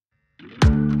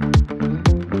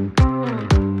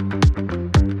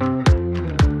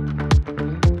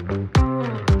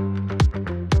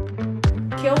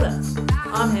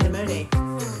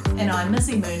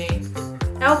Missy Mooney.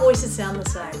 Our voices sound the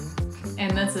same.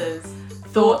 And this is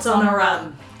Thoughts on a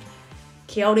Run.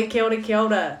 Kia ora, kia ora, kia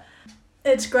ora.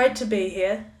 It's great to be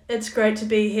here. It's great to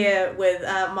be here with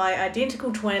my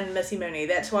identical twin, Missy Mooney.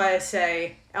 That's why I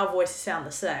say our voices sound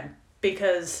the same.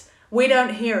 Because we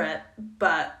don't hear it,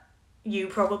 but you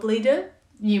probably do.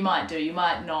 You might do. You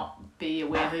might not be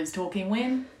aware who's talking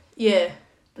when. Yeah.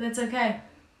 But that's okay.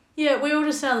 Yeah, we all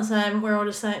just sound the same. We're all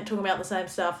just talking about the same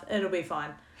stuff. It'll be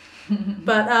fine.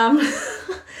 But,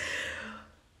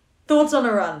 Thoughts on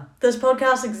a Run. This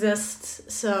podcast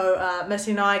exists so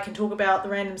Missy and I can talk about the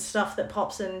random stuff that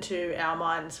pops into our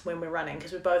minds when we're running,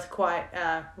 because we're both quite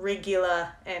regular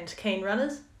and keen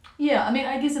runners. Yeah, I mean,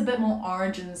 I guess a bit more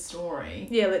origin story.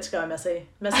 Yeah, let's go, Missy.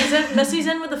 Missy's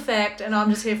in with the fact, and I'm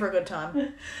just here for a good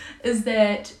time. Is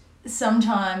that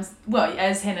sometimes, well,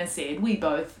 as Hannah said, we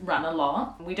both run a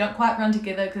lot. We don't quite run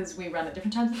together because we run at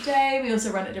different times of day. We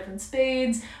also run at different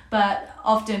speeds, but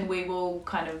often we will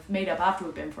kind of meet up after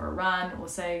we've been for a run or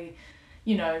say,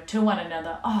 you know, to one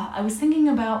another, oh, I was thinking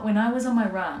about when I was on my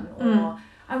run, or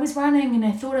I was running and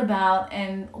I thought about,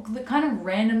 and the kind of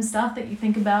random stuff that you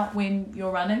think about when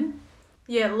you're running.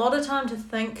 Yeah, a lot of time to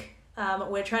think.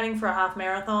 We're training for a half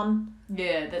marathon.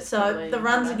 Yeah, that's so the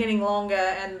runs are getting longer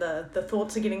and the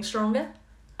thoughts are getting stronger.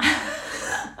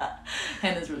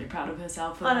 Hannah's really proud of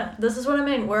herself for I know. This is what I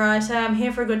mean, where I say I'm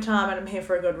here for a good time and I'm here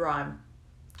for a good rhyme.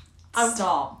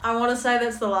 Stop. I want to say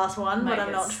that's the last one, but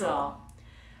I'm not sure.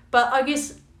 But I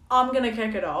guess I'm going to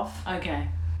kick it off. Okay.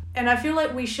 And I feel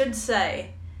like we should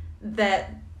say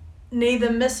that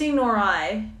neither Missy nor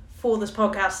I, for this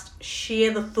podcast,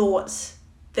 share the thoughts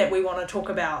that we want to talk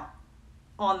about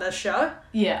on this show.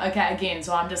 Yeah, okay, again,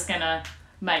 so I'm just going to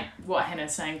make what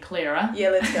Hannah's saying clearer. Yeah,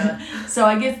 let's go. So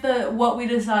I guess what we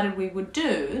decided we would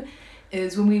do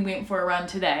is when we went for a run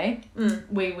today,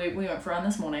 we went for a run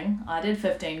this morning. I did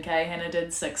 15k, Hannah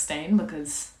did 16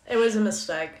 because... It was a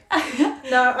mistake.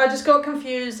 No, I just got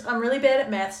confused. I'm really bad at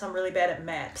maths, I'm really bad at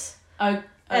maps. Oh, okay.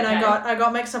 And I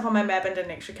got mixed up on my map and did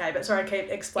an extra K, but sorry, keep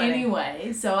explaining.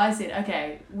 Anyway, so I said,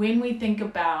 okay, when we think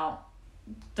about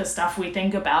the stuff we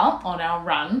think about on our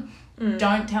run,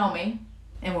 don't tell me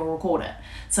and we'll record it.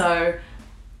 So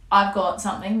I've got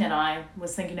something that I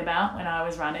was thinking about when I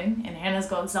was running, and Hannah's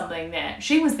got something that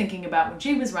she was thinking about when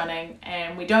she was running,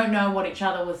 and we don't know what each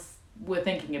other were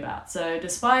thinking about. So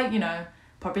despite, you know,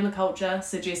 popular culture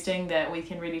suggesting that we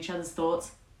can read each other's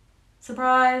thoughts,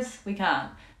 surprise, we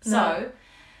can't. No. So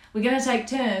we're going to take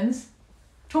turns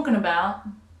talking about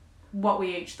what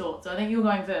we each thought. So I think you were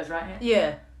going first, right, Hannah?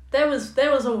 Yeah. That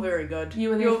was all very good. You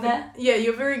were there for that? Yeah,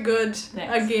 you're very good.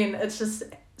 Thanks. Again, it's just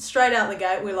straight out the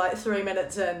gate, we're like 3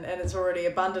 minutes in and it's already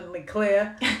abundantly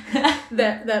clear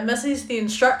that Missy's the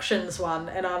instructions one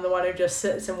and I'm the one who just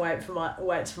sits and waits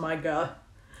for my go.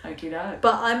 Okie doke.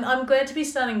 But I'm glad to be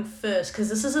starting first, because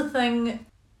this is a thing,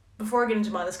 before I get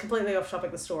into mine, it's completely off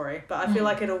topic, the story, but I feel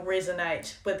like it'll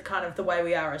resonate with kind of the way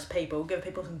we are as people, give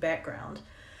people some background.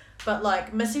 But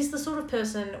like, Missy's the sort of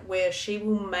person where she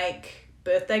will make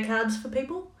birthday cards for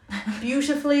people,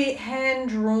 beautifully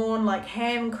hand-drawn, like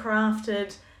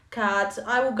handcrafted cards.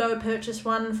 I will go purchase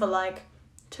one for like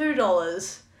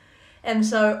 $2, and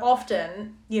so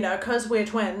often, you know, because we're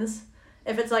twins,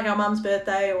 if it's like our mum's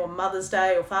birthday or Mother's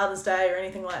Day or Father's Day or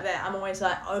anything like that, I'm always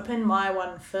like, open my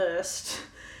one first,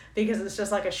 because it's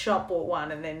just like a shop bought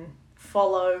one, and then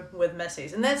follow with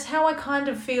Missy's. And that's how I kind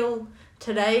of feel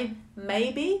today,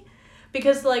 maybe,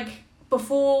 because like,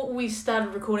 before we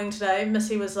started recording today,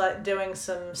 Missy was like doing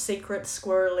some secret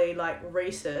squirrely like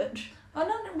research. Oh,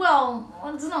 no,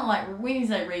 well, it's not like, when you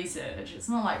say research, it's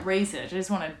not like research, I just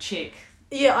want to check.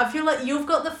 Yeah, I feel like you've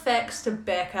got the facts to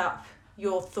back up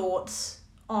your thoughts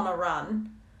on a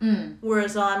run,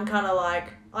 whereas I'm kind of like,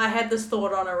 I had this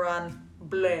thought on a run,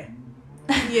 bleh.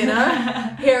 You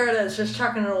know? Here it is, just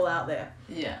chucking it all out there.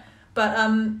 Yeah. But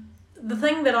the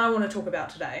thing that I want to talk about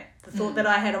today, the thought that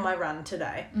I had on my run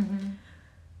today,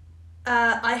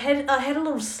 I had a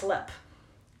little slip.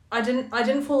 I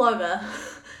didn't fall over.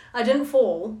 I didn't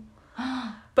fall.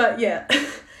 But yeah.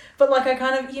 But like, I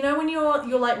kind of, you know, when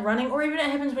you're like running, or even it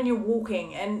happens when you're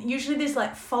walking, and usually there's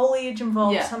like foliage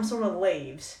involved, some sort of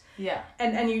leaves. Yeah.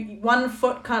 And you, one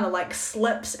foot kind of like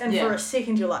slips, and for a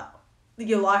second you're like,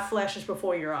 your life flashes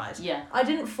before your eyes. Yeah. I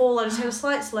didn't fall, I just had a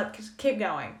slight slip, kept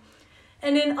going.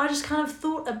 And then I just kind of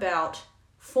thought about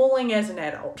falling as an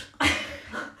adult.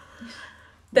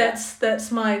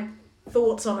 That's my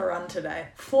thoughts on a run today.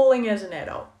 Falling as an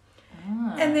adult.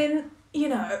 Ah. And then, you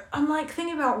know, I'm like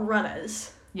thinking about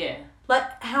runners. Yeah.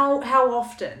 Like, how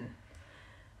often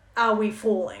are we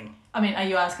falling? I mean, are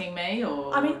you asking me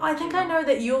or? I mean, I think I know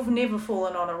that you've never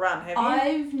fallen on a run, have you?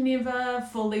 I've never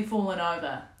fully fallen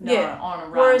over. No, on a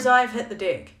run. Whereas I've hit the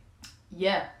deck.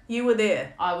 Yeah. You were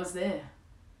there. I was there.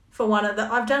 For one of the...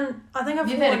 I've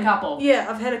You've had a couple. Yeah,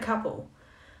 I've had a couple.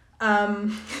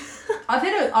 I've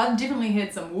definitely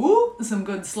had some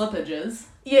good slippages.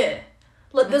 Yeah.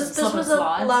 Look, this slip was and a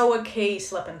slides. lower key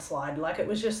slip and slide. Like, it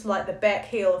was just like the back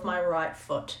heel of my right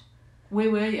foot.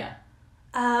 Where were you?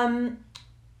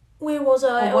 Where was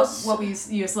I? What were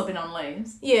you were slipping on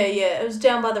leaves? Yeah, it was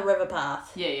down by the river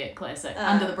path. Yeah, classic.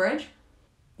 Under the bridge?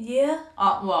 Yeah.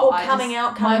 Well, coming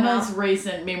out. My most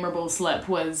recent memorable slip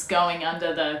was going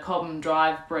under the Cobham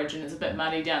Drive bridge, and it's a bit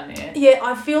muddy down there. Yeah,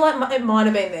 I feel like it might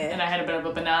have been there. And I had a bit of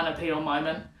a banana peel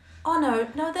moment. Oh,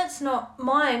 no, that's not...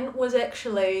 Mine was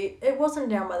actually... It wasn't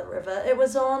down by the river. It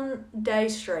was on Day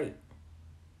Street.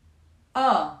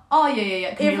 Oh,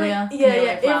 yeah. Camellia.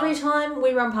 Every time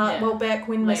we run past... Yeah. Well, back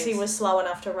when Leaves. Missy was slow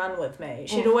enough to run with me,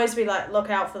 she'd always be like, look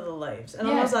out for the leaves. And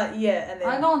I was like, yeah, and then...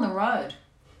 I go on the road.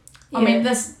 Yeah. I mean,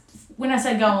 when I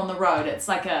say go on the road, it's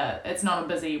it's not a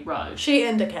busy road. She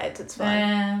indicates, it's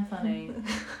fine. Funny.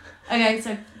 Okay,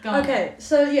 so go on. Okay,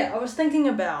 so yeah, I was thinking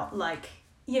about, like,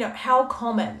 how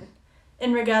common,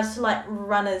 in regards to, like,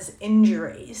 runners'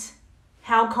 injuries,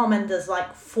 how common does,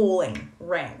 like, falling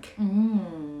rank?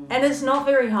 Mm. And it's not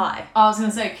very high. I was going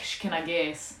to say, can I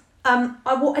guess? I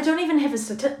don't even have a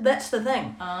that's the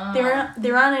thing.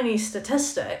 There aren't any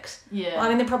statistics. Yeah. I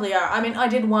mean, there probably are. I mean, I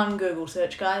did one Google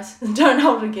search, guys. Don't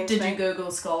hold it against me. Did you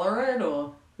Google Scholar it,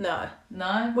 or? No.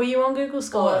 No? Were you on Google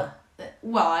Scholar?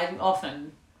 Well, I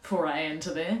often foray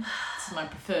into there. It's my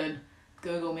preferred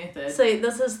Google method. See,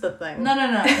 this is the thing. No.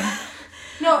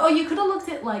 No, or you could have looked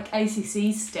at, like,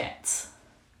 ACC stats.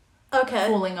 Okay.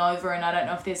 Falling over, and I don't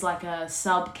know if there's, like, a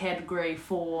subcategory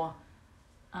for...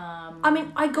 I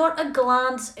mean, I got a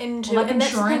glance into... Like and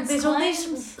insurance there's all these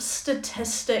claims?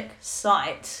 statistic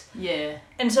sites. Yeah.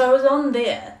 And so I was on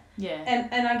there. Yeah.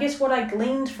 And I guess what I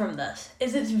gleaned from this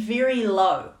is it's very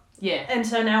low. Yeah. And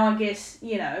so now I guess,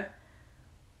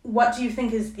 what do you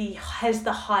think has the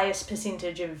highest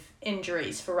percentage of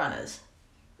injuries for runners?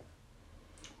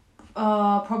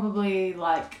 Probably,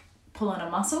 like, pulling a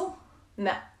muscle?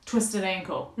 No. Twisted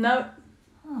ankle? No.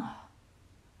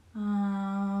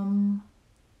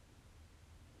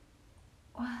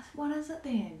 What is it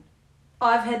then?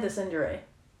 I've had this injury.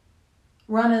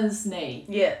 Runner's knee.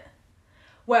 Yeah.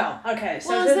 Well, okay, so...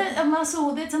 Well, is that a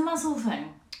muscle? That's a muscle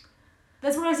thing.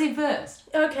 That's what I said first.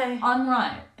 Okay. I'm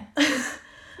right.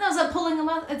 No, it's like pulling a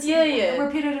muscle. It's a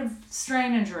repetitive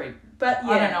strain injury. But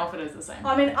yeah. I don't know if it is the same.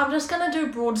 I mean, I'm just going to do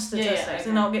broad statistics okay.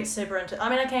 and I'll get super into... I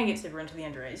mean, I can get super into the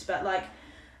injuries, but like...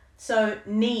 So,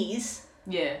 knees...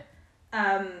 Yeah.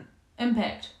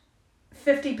 Impact.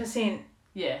 50%...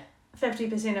 Yeah.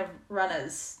 50% of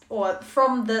runners, or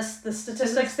from the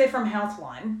statistics, they're from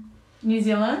Healthline. New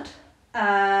Zealand?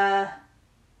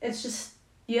 It's just,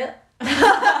 yeah.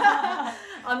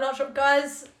 I'm not sure.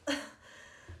 Guys,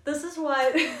 this is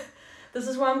why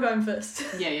I'm going first.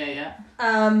 Yeah.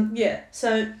 Yeah,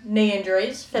 so knee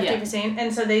injuries, 50%,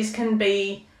 and so these can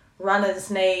be runner's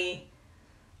knee,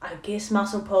 I guess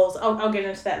muscle pulls. I'll get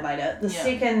into that later. The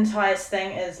second highest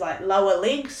thing is like lower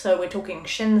legs, so we're talking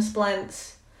shin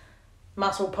splints,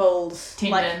 muscle pulls,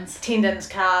 tendons,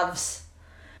 calves.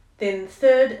 Then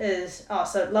third is,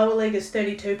 so lower leg is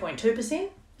 32.2%.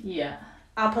 Yeah.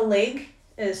 Upper leg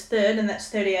is third, and that's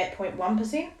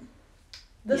 38.1%.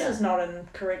 This is not in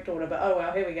correct order, but oh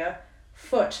well, here we go.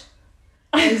 Foot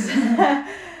is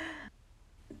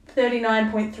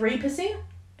 39.3%.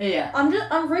 Yeah.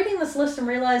 I'm reading this list and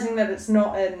realising that it's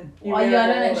not in I don't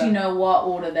actually know what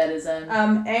order that is in.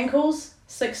 Ankles,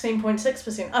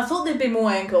 16.6%. I thought there'd be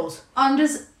more ankles. I'm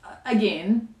just,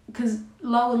 again, because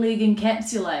lower leg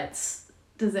encapsulates.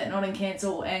 Does that not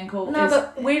cancel ankle? No,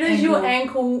 but where does your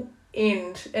ankle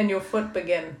end and your foot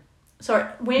begin? Sorry,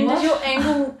 when does your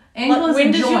ankle... Ankle is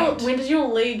a joint. When does your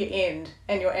leg end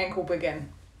and your ankle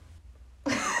begin?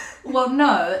 Well,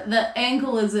 no, the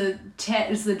ankle is the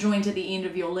joint at the end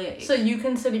of your leg. So you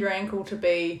consider your ankle to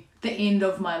be... The end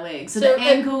of my leg. So the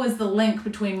ankle is the link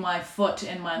between my foot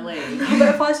and my leg.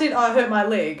 But if I said, I hurt my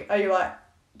leg, are you like,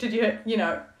 did you hurt,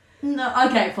 No,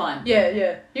 okay, fine.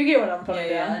 Yeah. You get what I'm putting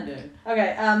down. Yeah, I do.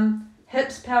 Okay,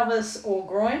 hips, pelvis, or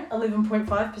groin,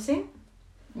 11.5%.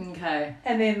 Okay.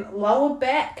 And then lower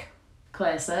back.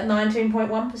 Classic.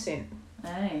 19.1%.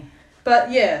 Hey.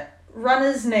 But yeah,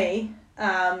 runner's knee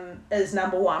is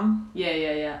number 1.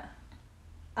 Yeah.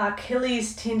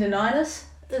 Achilles tendonitis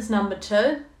is number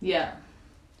 2. Yeah.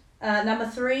 Number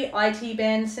 3, IT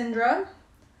band syndrome.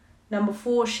 Number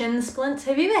 4, shin splints.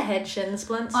 Have you ever had shin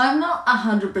splints? I'm not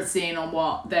 100% on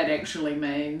what that actually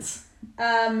means.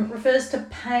 Refers to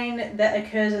pain that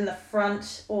occurs in the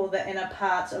front or the inner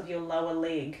parts of your lower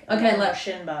leg. Okay, your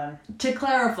shin bone. To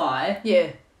clarify,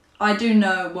 Yeah. I do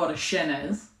know what a shin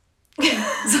is. So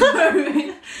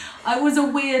I was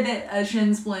aware that a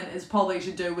shin splint is probably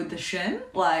to do with the shin,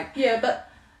 like yeah, but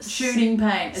shooting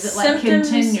pain. Is it like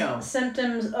continual?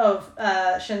 Symptoms of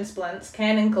shin splints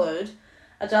can include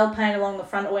a dull pain along the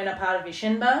front or inner part of your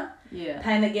shin bone. Yeah.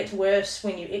 Pain that gets worse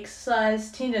when you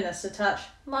exercise, tenderness to touch,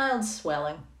 mild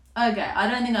swelling. Okay, I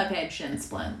don't think I've had shin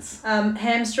splints.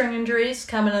 Hamstring injuries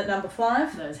come in at number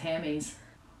 5. Those hammies.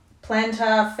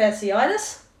 Plantar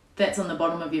fasciitis. That's on the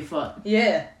bottom of your foot.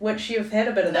 Yeah, which you've had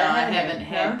a bit of that, I haven't haven't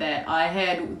had that. I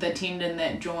had the tendon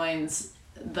that joins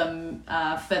the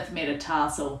 5th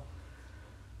metatarsal.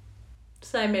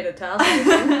 Same metatarsal.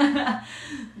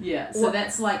 Yeah, so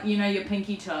that's like, you know, your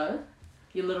pinky toe,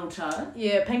 your little toe.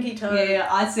 Yeah, pinky toe. Yeah,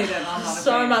 I said it, I'm not a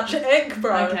So fan. much ick,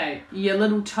 bro. Okay, your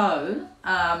little toe,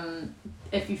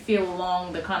 if you feel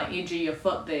along the kind of edge of your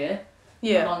foot there,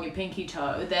 along your pinky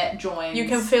toe, that joins... You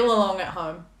can feel along at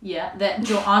home. Yeah,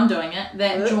 I'm doing it.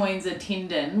 That joins a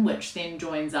tendon, which then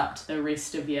joins up to the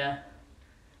rest of your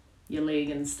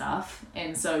leg and stuff.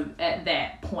 And so at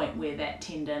that point where that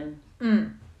tendon...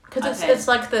 Because it's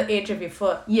like the edge of your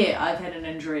foot. Yeah, I've had an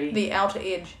injury. The outer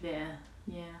edge. There,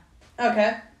 yeah.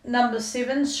 Okay. Number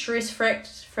 7, stress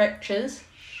fractures.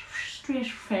 Stress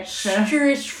fracture.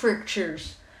 Stress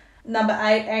fractures. Number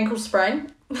 8, ankle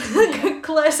sprain.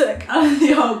 Classic.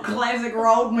 The old classic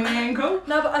rolled my ankle.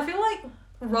 No, but I feel like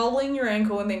rolling your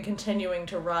ankle and then continuing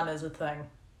to run is a thing.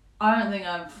 I don't think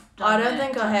I've done I don't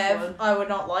think I have. Wood. I would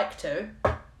not like to.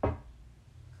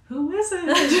 Who is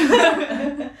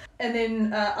it? And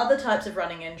then other types of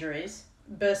running injuries.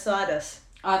 Bursitis.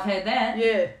 I've had that.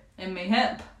 Yeah. In my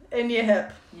hip. In your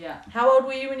hip. Yeah. How old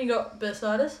were you when you got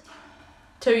bursitis?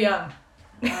 Too young.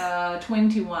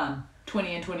 21.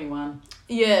 20 and 21.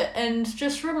 Yeah, and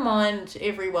just remind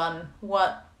everyone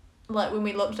what, like when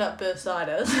we looked up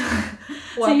bursitis,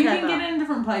 what so you came can up. get it in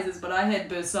different places, but I had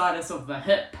bursitis of the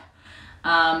hip.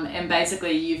 And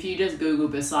basically, if you just Google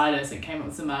bursitis, it came up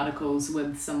with some articles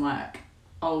with some like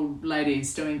old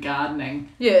ladies doing gardening.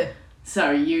 Yeah.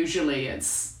 So usually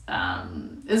it's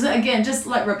again just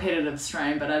like repetitive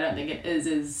strain, but I don't think it is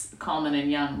as common in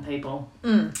young people.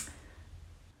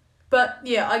 But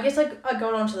yeah, I guess I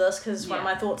got onto this because one of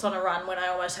my thoughts on a run when I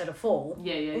almost had a fall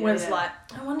was like,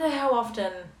 I wonder how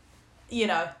often, you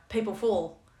know, people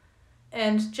fall.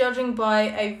 And judging by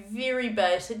a very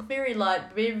basic, very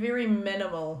light, very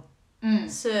minimal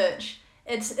search,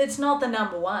 it's not the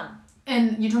number one.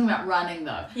 And you're talking about running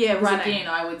though. Yeah, because running. Again,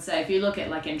 I would say if you look at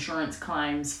like insurance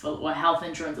claims for or health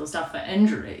insurance or stuff for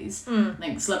injuries,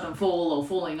 like slip and fall or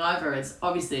falling over is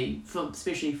obviously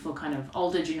especially for kind of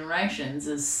older generations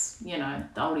is, you know,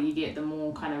 the older you get, the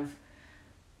more kind of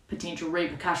potential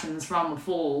repercussions from a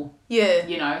fall. Yeah.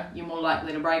 You know, you're more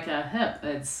likely to break a hip,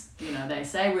 it's, you know, they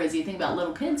say, whereas you think about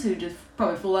little kids who just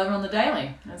probably fall over on the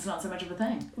daily. It's not so much of a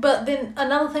thing. But then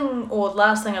another thing, or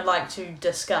last thing I'd like to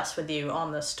discuss with you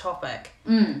on this topic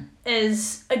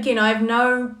is, again, I have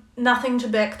nothing to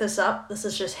back this up. This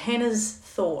is just Hannah's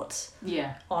thoughts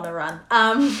on a run.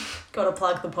 Gotta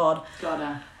plug the pod.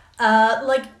 Gotta.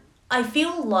 I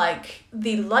feel like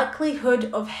the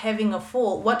likelihood of having a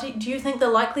fall, do you think the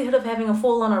likelihood of having a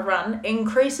fall on a run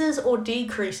increases or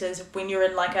decreases when you're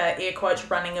in like a air quotes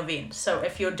running event? So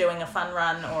if you're doing a fun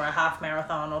run or a half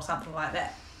marathon or something like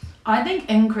that. I think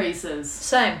increases.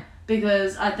 Same.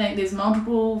 Because I think there's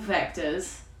multiple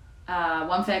factors.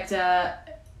 One factor,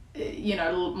 you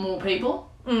know, more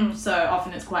people. So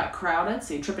often it's quite crowded,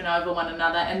 so you're tripping over one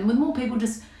another. And with more people,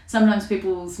 sometimes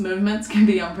people's movements can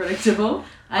be unpredictable.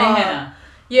 Hannah?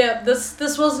 Yeah,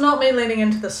 this was not me leading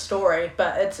into the story,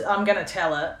 but I'm going to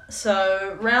tell it.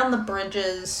 So, Round the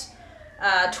Bridges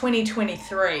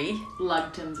 2023.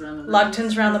 Lugton's Round the Bridges.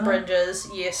 Lugton's Round the Bridges,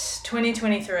 yes,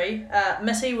 2023.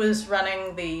 Missy was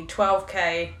running the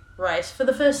 12K race for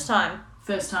the first time.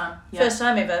 First time, yeah. First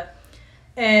time ever.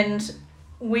 And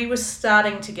we were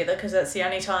starting together because that's the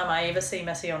only time I ever see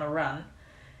Missy on a run.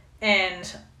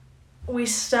 And we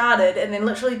started, and then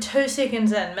literally 2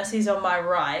 seconds in, Missy's on my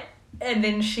right, and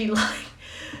then she like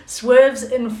swerves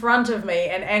in front of me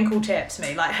and ankle taps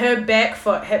me. Like her back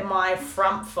foot hit my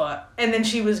front foot, and then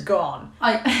she was gone.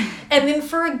 And then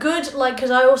for a good, like,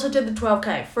 because I also did the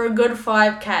 12K, for a good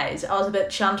 5Ks, I was a bit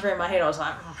chunter in my head. I was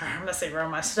like, Missy, we're on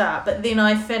my start. But then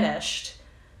I finished.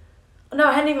 No,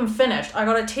 I hadn't even finished. I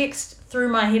got a text through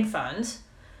my headphones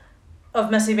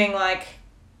of Missy being like,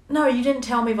 no, you didn't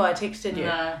tell me via text, did you?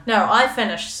 No. No, I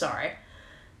finished, sorry.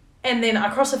 And then I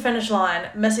cross the finish line,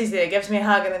 Missy's there, gives me a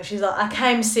hug, and then she's like, I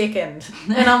came second.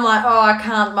 And I'm like, oh, I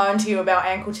can't moan to you about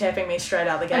ankle tapping me straight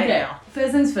out the gate now.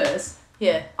 First things first.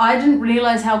 Yeah. I didn't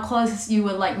realise how close you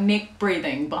were, like, neck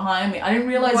breathing behind me. I didn't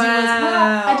realise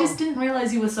I just didn't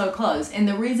realise you were so close. And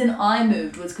the reason I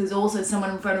moved was because also someone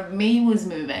in front of me was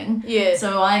moving. Yeah.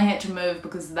 So I had to move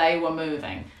because they were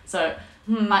moving. So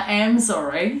I am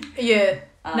sorry. Yeah.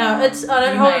 No, I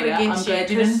don't hold it against you. I'm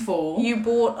glad you didn't fall. You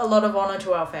brought a lot of honour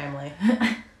to our family.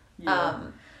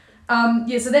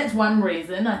 So that's one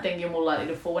reason I think you're more likely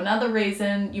to fall. Another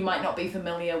reason, you might not be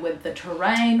familiar with the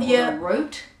terrain or the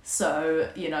route.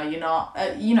 So, you're not,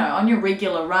 on your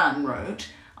regular run route,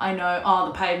 I know,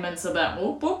 the pavement's a bit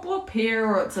whoop, whoop, whoop here,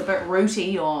 or it's a bit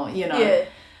rooty, or,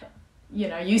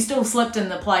 you still slipped in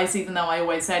the place, even though I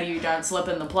always say to you, don't slip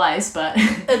in the place, but...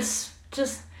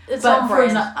 It's on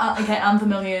brand.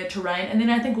 Unfamiliar terrain. And then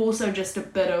I think also just a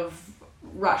bit of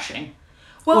rushing.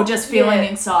 Or just feeling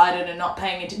excited and not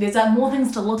paying attention. There's more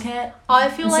things to look at. I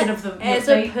feel like as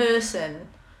a person,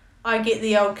 I get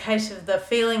the old case of the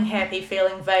feeling happy,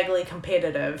 feeling vaguely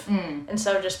competitive. And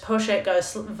so just push it, go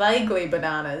vaguely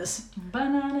bananas.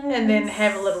 And then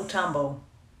have a little tumble.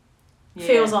 Yeah.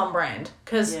 Feels on brand.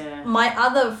 Because my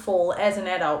other fall as an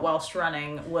adult whilst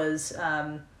running was,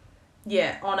 on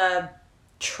a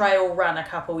trail run a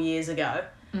couple years ago.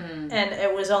 And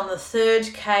it was on the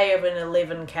 3rd K of an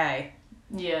 11K.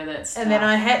 Yeah, that's tough. And then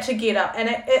I had to get up, and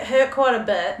it hurt quite a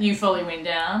bit. You fully went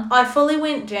down? I fully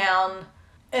went down,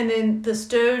 and then this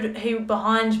dude, he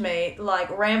behind me, like,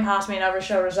 ran past me and over his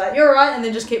shoulder was like, you're alright, and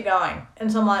then just kept going.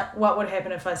 And so I'm like, what would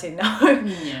happen if I said no?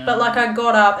 Yeah. But, like, I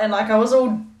got up, and, like, I was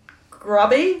all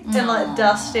grubby and, like,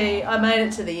 dusty. I made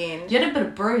it to the end. You had a bit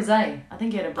of bruise, eh? I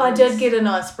think you had a bruise. I did get a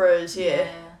nice bruise, yeah.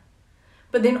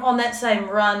 But then on that same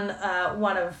run,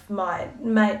 one of my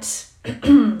mates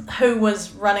who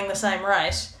was running the same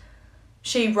race,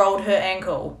 she rolled her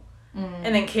ankle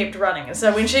and then kept running. And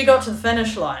so when she got to the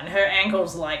finish line, her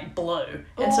ankle's like blue.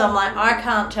 And so I'm like, I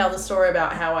can't tell the story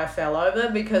about how I fell over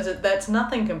because that's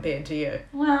nothing compared to you.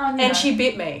 Well, and she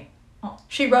bit me. Oh.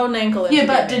 She rolled an ankle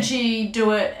and did she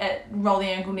do it roll the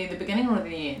ankle near the beginning or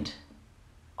the end?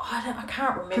 I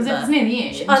can't remember. Because it was near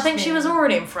the end. I think she was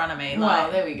already in front of me. Well,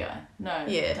 there we go. No,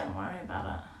 don't worry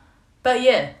about it. But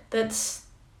yeah, that's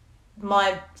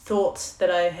my thoughts that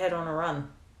I had on a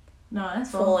run. Nice.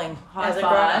 Falling. High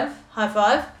five. High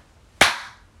five.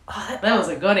 Oh, that was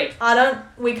a goodie.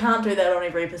 We can't do that on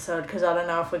every episode because I don't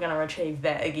know if we're going to achieve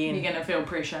that again. You're going to feel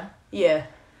pressure. Yeah.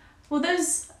 Well,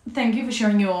 thank you for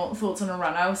sharing your thoughts on a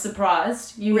run. I was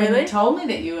surprised. You really told me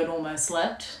that you had almost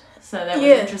slipped. So that was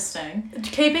interesting.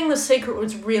 Keeping the secret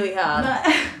was really hard.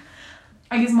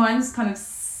 I guess mine's kind of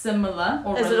similar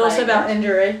or related. Is it also about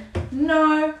injury?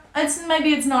 No.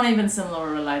 Maybe it's not even similar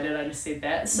or related. I just said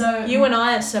that. So you and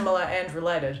I are similar and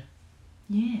related.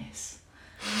 Yes.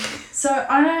 So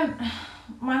I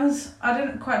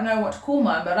didn't quite know what to call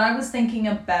mine, but I was thinking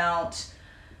about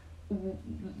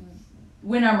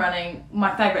when I'm running,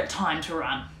 my favourite time to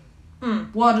run.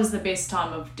 What is the best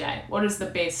time of day? What is the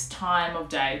best time of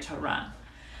day to run?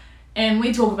 And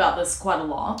we talk about this quite a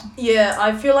lot. Yeah,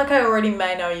 I feel like I already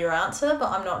may know your answer, but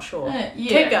I'm not sure.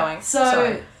 Keep going.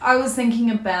 So I was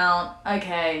thinking about,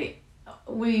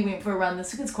 we went for a run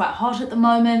this week. It's quite hot at the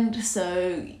moment,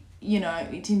 so,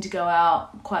 we tend to go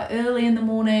out quite early in the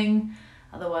morning.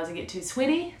 Otherwise I get too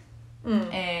sweaty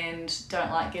and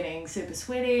don't like getting super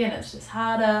sweaty, and it's just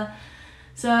harder.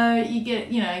 So you get,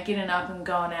 getting up and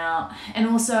going out, and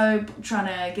also trying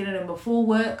to get it in before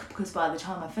work, because by the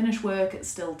time I finish work it's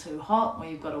still too hot, or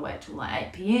you've got to wait till like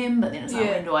 8 p.m, but then it's like,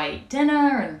 when do I eat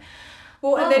dinner? And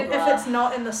if it's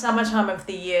not in the summertime of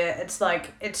the year, it's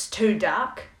like it's too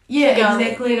dark. Yeah,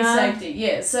 exactly. Safety.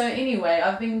 Yeah. So anyway,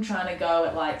 I've been trying to go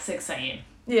at like 6 a.m.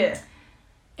 Yeah.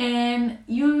 And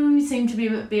you seem to be a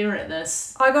bit better at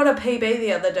this. I got a PB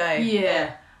the other day.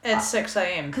 Yeah. At 6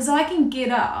 a.m. Because I can get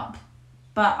up,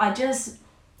 but it's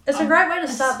a great way to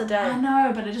start the day. I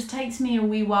know, but it just takes me a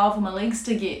wee while for my legs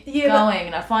to get going,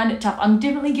 and I find it tough. I'm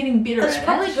definitely getting better at it. It's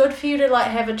probably good for you to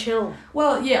have a chill.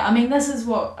 Well, yeah, I mean, this is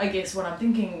what I'm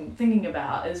thinking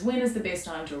about is when is the best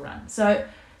time to run. So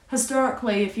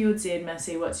historically, if you had said,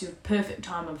 Missy, what's your perfect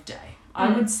time of day? I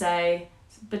would say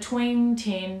between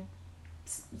 10,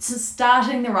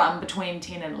 starting the run between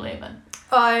 10 and 11.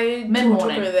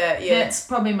 Mid-morning. With that, yeah. That's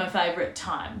probably my favourite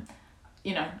time.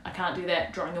 I can't do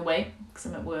that during the week because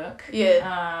I'm at work.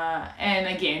 Yeah. And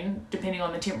again, depending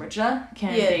on the temperature,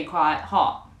 can be quite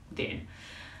hot then.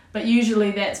 But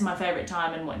usually that's my favourite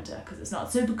time in winter because it's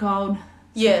not super cold.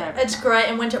 It's great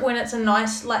in winter when it's a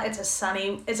nice,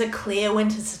 it's a clear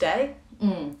winter's day.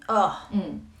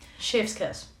 Chef's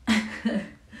kiss.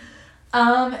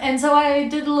 And so I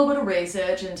did a little bit of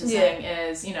research into saying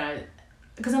is, you know,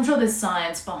 because I'm sure there's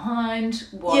science behind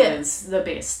what is the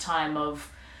best time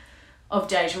of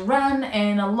day to run,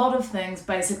 and a lot of things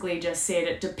basically just said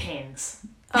it depends.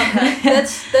 Okay,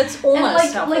 that's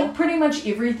almost helpful. Like pretty much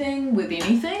everything with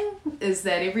anything is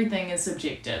that everything is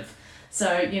subjective.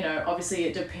 So, you know, obviously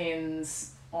it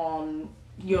depends on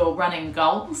your running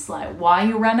goals, like why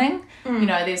you're running. You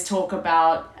know, there's talk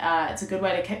about it's a good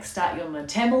way to kickstart your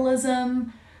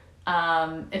metabolism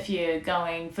if you're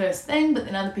going first thing, but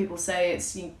then other people say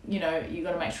it's, you know, you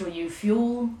got to make sure you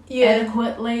fuel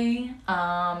adequately.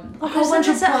 A whole bunch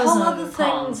of pros and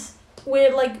cons.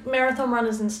 Where like marathon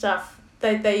runners and stuff,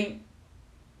 they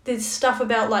there's stuff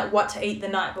about like what to eat the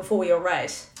night before your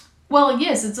race. Well,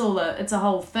 yes, it's a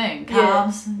whole thing.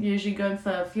 Carbs usually good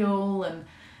for fuel, and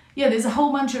there's a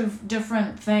whole bunch of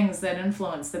different things that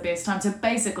influence the best time. So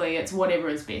basically, it's whatever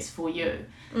is best for you.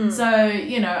 So,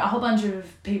 you know, a whole bunch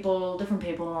of different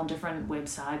people on different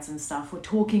websites and stuff were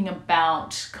talking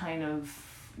about kind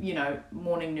of, you know,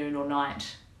 morning, noon or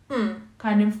night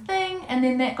kind of thing. And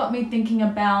then that got me thinking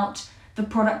about the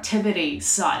productivity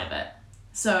side of it.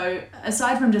 So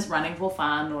aside from just running for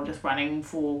fun or just running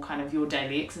for kind of your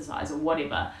daily exercise or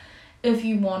whatever, if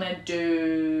you want to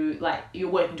do, like, you're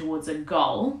working towards a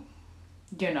goal,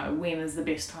 you know, when is the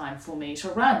best time for me to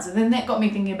run? So then that got me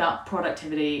thinking about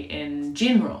productivity in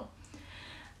general.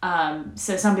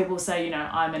 So some people say, you know,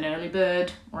 I'm an early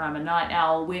bird or I'm a night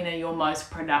owl. When are your most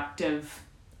productive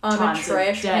times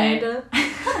of day?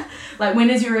 Like, when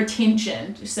is your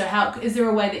attention? So how is there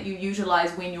a way that you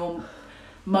utilize when you're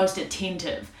most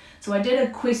attentive? So I did a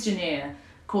questionnaire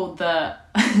called the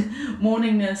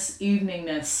morningness,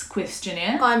 eveningness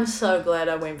questionnaire. I'm so glad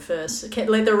I went first.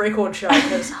 Let the record show,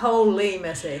 because holy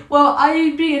Missy. Well,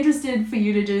 I'd be interested for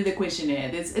you to do the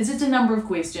questionnaire. It's just a number of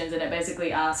questions, and it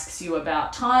basically asks you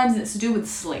about times. It's to do with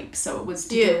sleep. So it was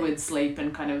to do with sleep,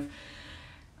 and kind of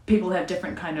people have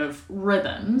different kind of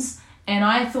rhythms. And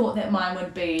I thought that mine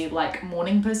would be like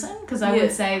morning person, because I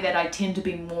would say that I tend to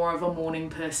be more of a morning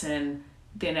person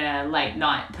than a late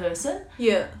night person.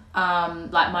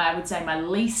 I would say my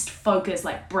least focused,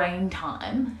 like, brain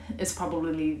time is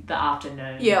probably the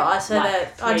afternoon. I say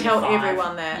that. I tell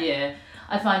everyone that.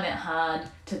 I find that hard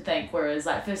to think, whereas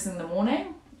like first thing in the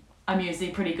morning I'm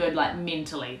usually pretty good, like,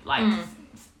 mentally, like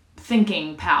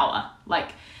thinking power.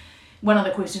 Like, one of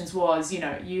the questions was, you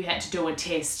know, you had to do a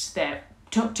test that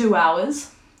took 2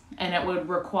 hours and it would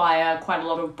require quite a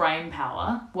lot of brain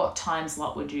power. What time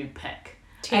slot would you pick?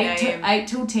 8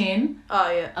 till 10.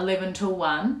 11 till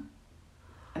 1.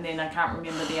 And then I can't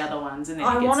remember the other ones. And then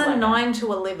I want a 9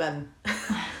 to 11.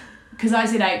 Because I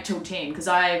said 8 till 10, because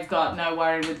I've got no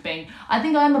worry with being... I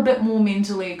think I'm a bit more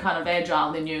mentally kind of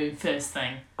agile than you first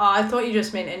thing. Oh, I thought you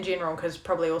just meant in general, because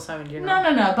probably also in general.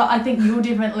 No, but I think you're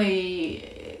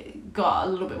definitely got a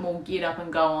little bit more get up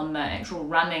and go on the actual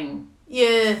running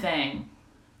thing.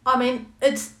 I mean,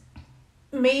 it's...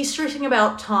 Me stressing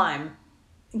about time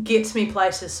gets me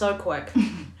places so quick.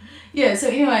 So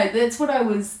anyway, that's what I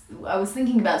was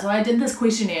thinking about. So I did this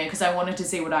questionnaire because I wanted to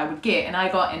see what I would get, and I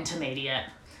got intermediate.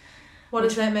 What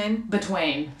does that mean?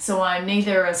 Between. So I'm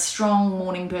neither a strong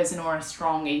morning person or a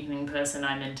strong evening person.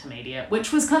 I'm intermediate,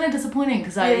 which was kind of disappointing,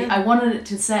 because I wanted it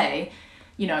to say,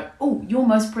 you know, oh, you're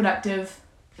most productive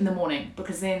in the morning,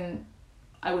 because then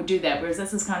I would do that, whereas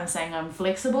this is kind of saying I'm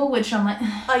flexible, which I'm like...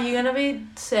 Are you going to be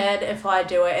sad if I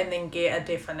do it and then get a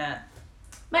definite?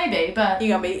 Maybe, but...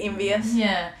 You're going to be envious?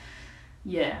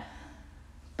 Yeah.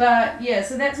 But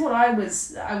so that's what I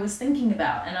was thinking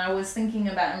about, and I was thinking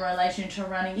about in relation to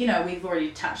running. You know, we've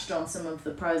already touched on some of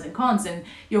the pros and cons, and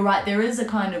you're right, there is a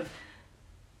kind of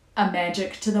a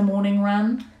magic to the morning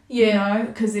run. You know,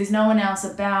 because there's no one else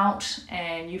about,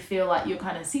 and you feel like you're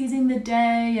kind of seizing the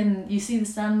day, and you see the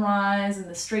sunrise, and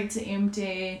the streets are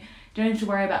empty. You don't have to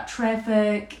worry about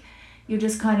traffic. You're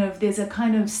just kind of, there's a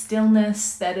kind of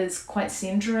stillness that is quite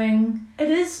centering. It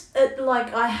is,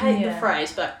 like, I hate the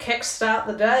phrase, but kickstart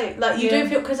the day. Like, you do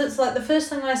feel, because it's like the first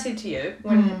thing I said to you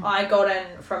when I got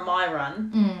in from my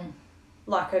run,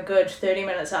 like a good 30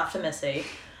 minutes after Missy,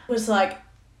 was like,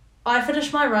 I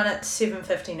finished my run at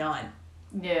 7:59.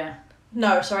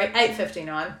 No, sorry,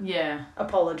 8:59.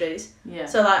 Apologies.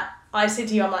 So, like, I said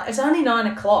to you, I'm like, it's only 9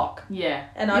 o'clock.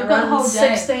 And I run whole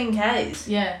 16 Ks.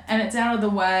 And it's out of the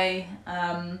way,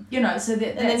 you know, so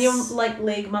that... And then your, like,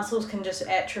 leg muscles can just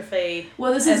atrophy.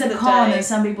 Well, this is a con, and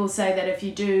some people say that if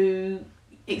you do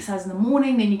exercise in the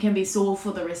morning, then you can be sore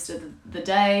for the rest of the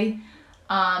day.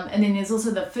 And then there's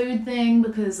also the food thing,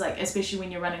 because like especially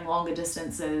when you're running longer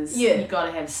distances, you got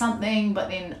to have something. But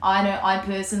then I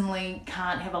personally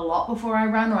can't have a lot before I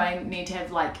run, or I need to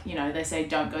have, like, you know, they say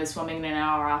don't go swimming in an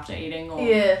hour after eating, or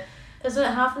isn't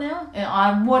it half an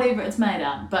hour? Whatever it's made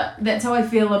up, but that's how I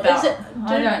feel about.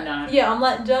 I don't know. Yeah, I'm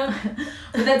like, don't.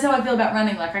 But that's how I feel about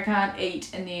running. Like, I can't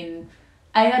eat, and then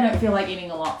A, I don't feel like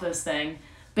eating a lot first thing.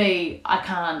 B, I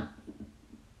can't,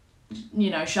 you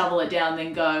know, shovel it down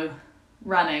then go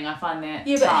running. I find that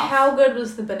tough. But how good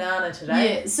was the banana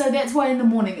today? Yeah, so that's why in the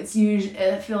morning it's usually,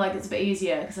 I feel like it's a bit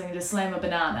easier because I can just slam a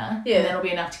banana and that'll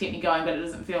be enough to get me going, but it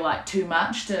doesn't feel like too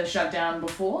much to shut down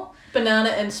before. Banana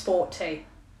and sport tea.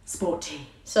 Sport tea.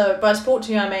 So by sport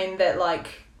tea I mean that, like,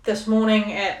 this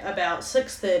morning at about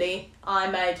 6:30 I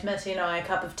made Missy and I a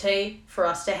cup of tea for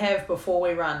us to have before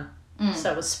we run.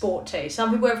 So it was sport tea. Some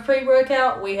people have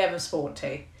pre-workout, we have a sport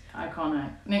tea.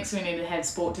 Iconic. Next we need to have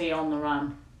sport tea on the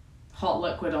run. Hot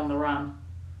liquid on the run.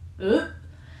 Yeah,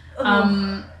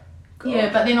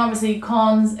 but then obviously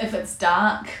cons if it's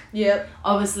dark. Yep.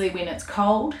 Obviously when it's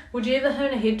cold. Would you ever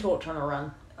turn a head torch on a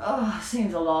run? Oh,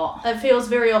 seems a lot. It feels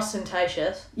very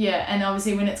ostentatious. Yeah, and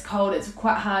obviously when it's cold, it's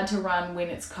quite hard to run when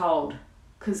it's cold.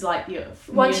 Because, like,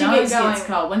 once your you nose get going, gets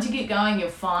cold. Once you get going, you're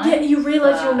fine. Yeah, you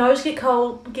realise your nose gets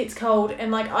cold,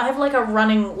 and, like, I have, like, a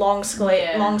running long sleeve,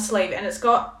 and it's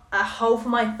got a hole for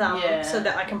my thumb so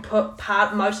that I can put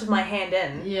most of my hand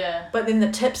in. Yeah. But then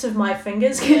the tips of my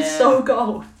fingers get so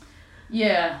cold.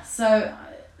 Yeah, so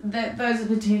those are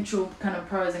potential kind of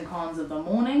pros and cons of the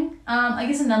morning. I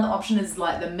guess another option is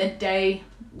like the midday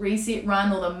reset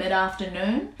run or the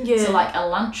mid-afternoon. Yeah. So like a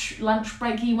lunch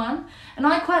breaky one. And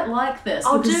I quite like this.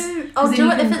 I'll do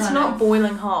it if it's not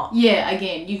boiling hot. Yeah,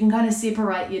 again, you can kind of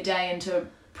separate your day into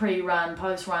pre-run,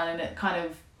 post-run, and it kind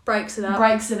of breaks it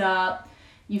up.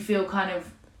 You feel kind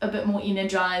of a bit more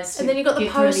energized. And then you got the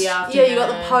post. You got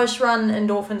the post-run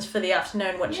endorphins for the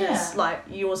afternoon, which is like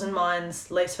yours and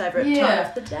mine's least favorite time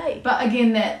of the day. But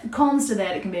again, that cons to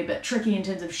that, it can be a bit tricky in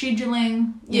terms of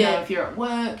scheduling. You know, if you're at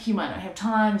work, you might not have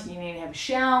time. So you need to have a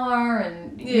shower,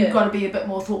 and you've got to be a bit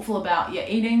more thoughtful about your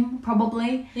eating,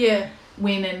 probably. Yeah.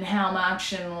 When and how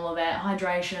much and all of that,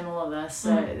 hydration, all of this.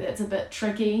 So that's a bit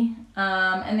tricky.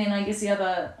 And then I guess the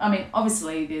other, I mean,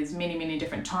 obviously there's many, many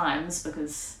different times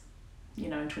because, you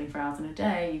know, 24 hours in a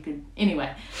day, you could,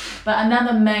 anyway. But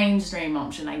another mainstream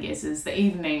option, I guess, is the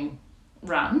evening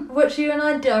run. Which you and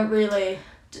I don't really...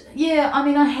 Yeah, I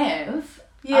mean, I have.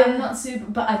 Yeah. I'm not super,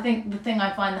 but I think the thing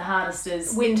I find the hardest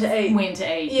is... When to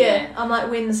eat. Yeah. I'm like,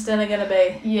 when's dinner going to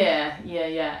be? Yeah.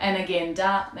 And again,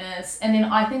 darkness. And then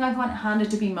I think I find it harder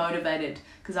to be motivated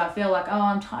because I feel like, oh,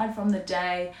 I'm tired from the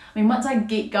day. I mean, once I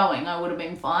get going, I would have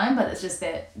been fine, but it's just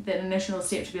that initial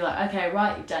step to be like, okay,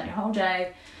 right, you've done your whole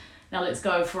day. Now let's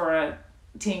go for a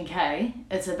 10K.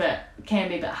 Can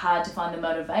be a bit hard to find the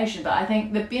motivation, but I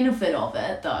think the benefit of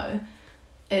it though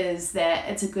is that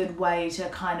it's a good way to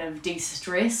kind of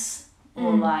de-stress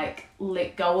or like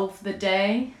let go of the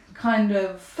day, kind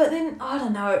of. But then, I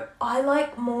don't know, I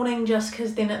like morning just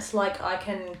because then it's like I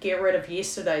can get rid of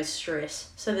yesterday's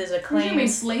stress. So there's a clean... You should be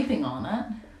sleeping on it.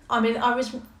 I mean, I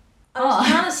was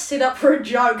trying to set up for a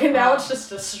joke and now it's just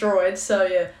destroyed, so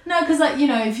yeah. No, because like, you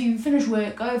know, if you finish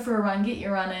work, go for a run, get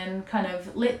your run in, kind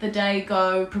of let the day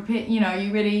go, prepare, you know,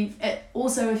 you ready.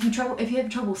 Also, if you have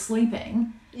trouble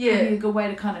sleeping, it'd be a good way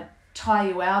to kind of tire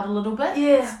you out a little bit.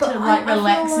 Yeah, but to like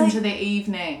relax into the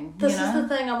evening. This is the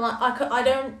thing, I'm like, I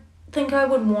don't think I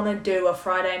would want to do a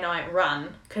Friday night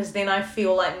run because then I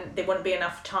feel like there wouldn't be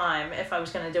enough time if I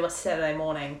was going to do a Saturday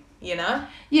morning. You know?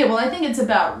 Yeah, well, I think it's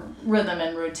about rhythm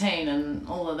and routine and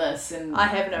all of this. And I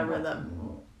have no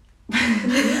rhythm.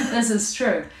 This is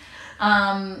true.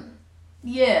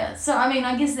 Yeah, so I mean,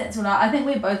 I guess that's what I think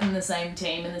we're both in the same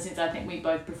team in the sense I think we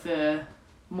both prefer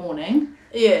morning.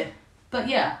 Yeah. But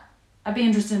yeah, I'd be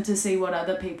interested to see what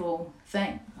other people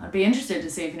think. I'd be interested to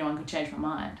see if anyone could change my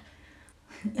mind.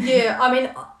 Yeah, I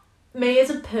mean, me as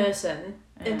a person...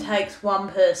 It takes one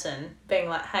person being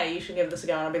like, hey, you should give this a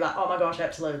go, and I'll be like, oh my gosh,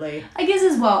 absolutely. I guess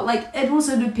as well, like, it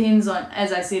also depends on,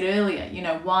 as I said earlier, you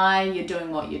know, why you're doing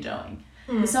what you're doing.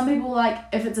 Because some people, like,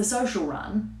 if it's a social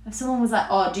run, if someone was like,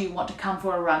 oh, do you want to come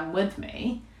for a run with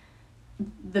me?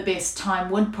 The best time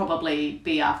would probably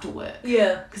be after work.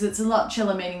 Yeah. Because it's a lot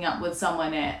chiller meeting up with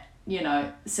someone at, you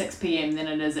know, 6 p.m. than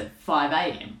it is at 5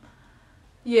 a.m.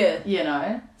 Yeah. You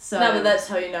know? So. No, but that's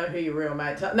how you know who your real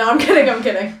mates are. No, I'm kidding.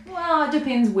 Well, it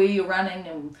depends where you're running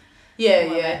and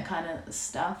all that kind of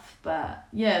stuff. But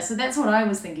yeah, so that's what I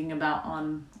was thinking about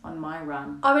on my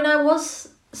run. I mean, I was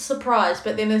surprised,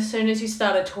 but then as soon as you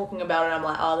started talking about it, I'm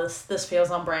like, oh, this feels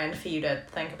on brand for you to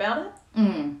think about it.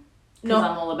 Because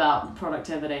I'm all about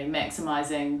productivity,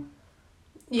 maximising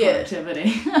Yeah.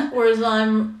 productivity. Whereas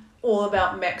I'm all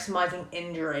about maximising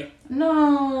injury.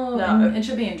 No. It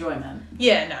should be enjoyment.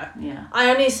 Yeah, no. Yeah.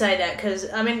 I only say that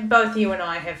because, I mean, both you and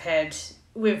I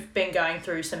we've been going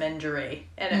through some injury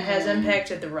and it has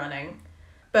impacted the running.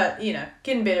 But, you know,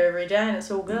 getting better every day and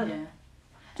it's all good. Yeah.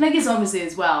 And I guess obviously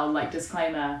as well, like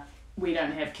disclaimer, we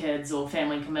don't have kids or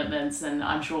family commitments, and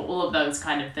I'm sure all of those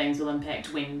kind of things will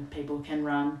impact when people can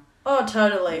run. Oh,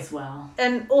 totally. As well.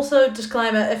 And also,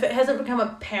 disclaimer, if it hasn't become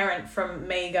apparent from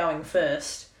me going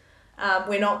first,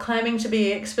 we're not claiming to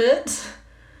be experts.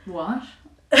 What?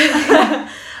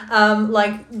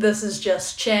 Like, this is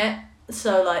just chat.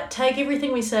 So, like, take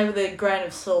everything we say with a grain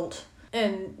of salt.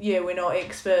 And, yeah, we're not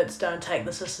experts. Don't take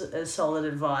this as solid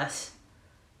advice.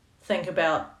 Think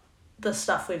about the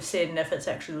stuff we've said and if it's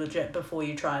actually legit before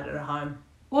you try it at home.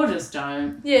 Or just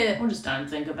don't. Yeah. Or just don't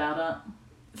think about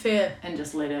it. Fair. And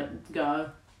just let it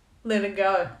go. Let it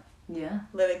go. Yeah.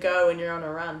 Let it go when you're on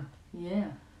a run. Yeah.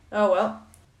 Oh, well.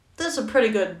 This is a pretty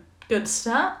good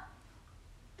start.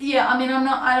 Yeah, I mean, I'm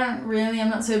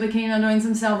not super keen on doing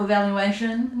some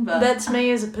self-evaluation, but... That's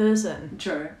me as a person.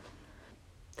 True.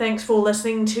 Thanks for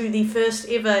listening to the first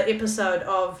ever episode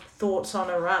of Thoughts on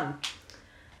a Run.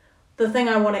 The thing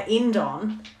I want to end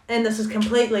on, and this is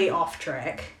completely off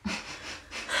track.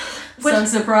 So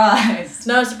surprised.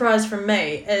 No surprise from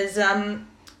me, is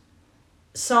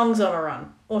songs on a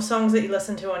run. Or songs that you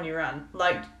listen to on your run.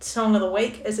 Like, song of the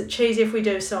week. Is it cheesy if we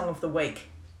do song of the week?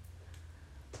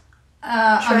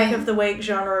 Track of the week,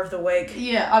 genre of the week.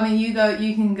 Yeah, I mean, you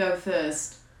can go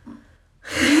first.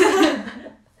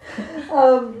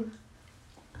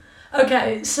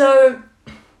 Okay, so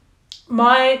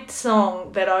my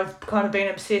song that I've kind of been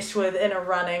obsessed with in a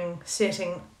running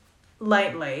setting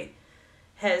lately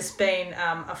has been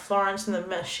a Florence and the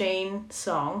Machine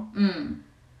song.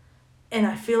 And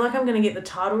I feel like I'm going to get the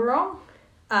title wrong.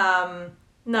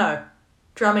 No,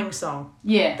 drumming song.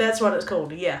 Yeah. That's what it's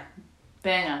called, yeah.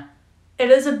 Banger. It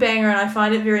is a banger and I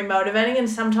find it very motivating, and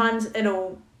sometimes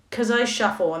because I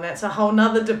shuffle, and that's a whole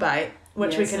nother debate,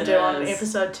 which we can do on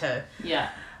episode 2. Yeah.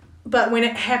 But when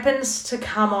it happens to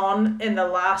come on in the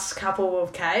last couple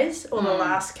of Ks or the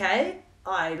last K,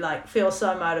 I feel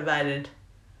so motivated.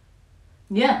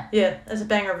 Yeah. Yeah, it's a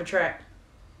banger of a track.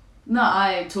 No,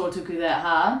 I took you that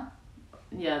hard.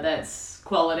 Yeah, that's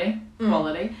quality.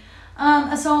 Quality.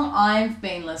 A song I've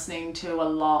been listening to a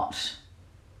lot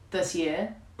this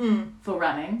year for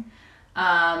running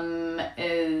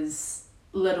is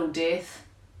Little Death.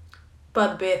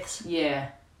 By the Beths. Yeah.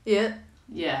 Yeah.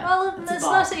 Yeah. Well, it's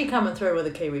nice that you're coming through with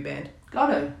a Kiwi band.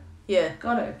 Gotta. Yeah.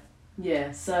 Gotta.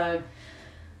 Yeah, so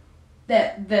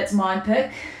that's my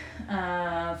pick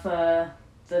for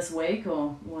this week or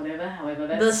whatever, however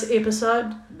that's... This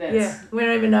episode? Yeah. We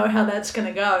don't even know how that's going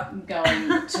to go.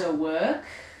 Going to work.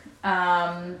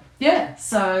 Yeah,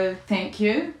 so thank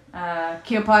you.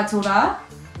 Kia pai tō rā.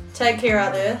 Take care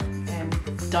out there.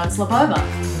 And don't slip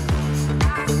over.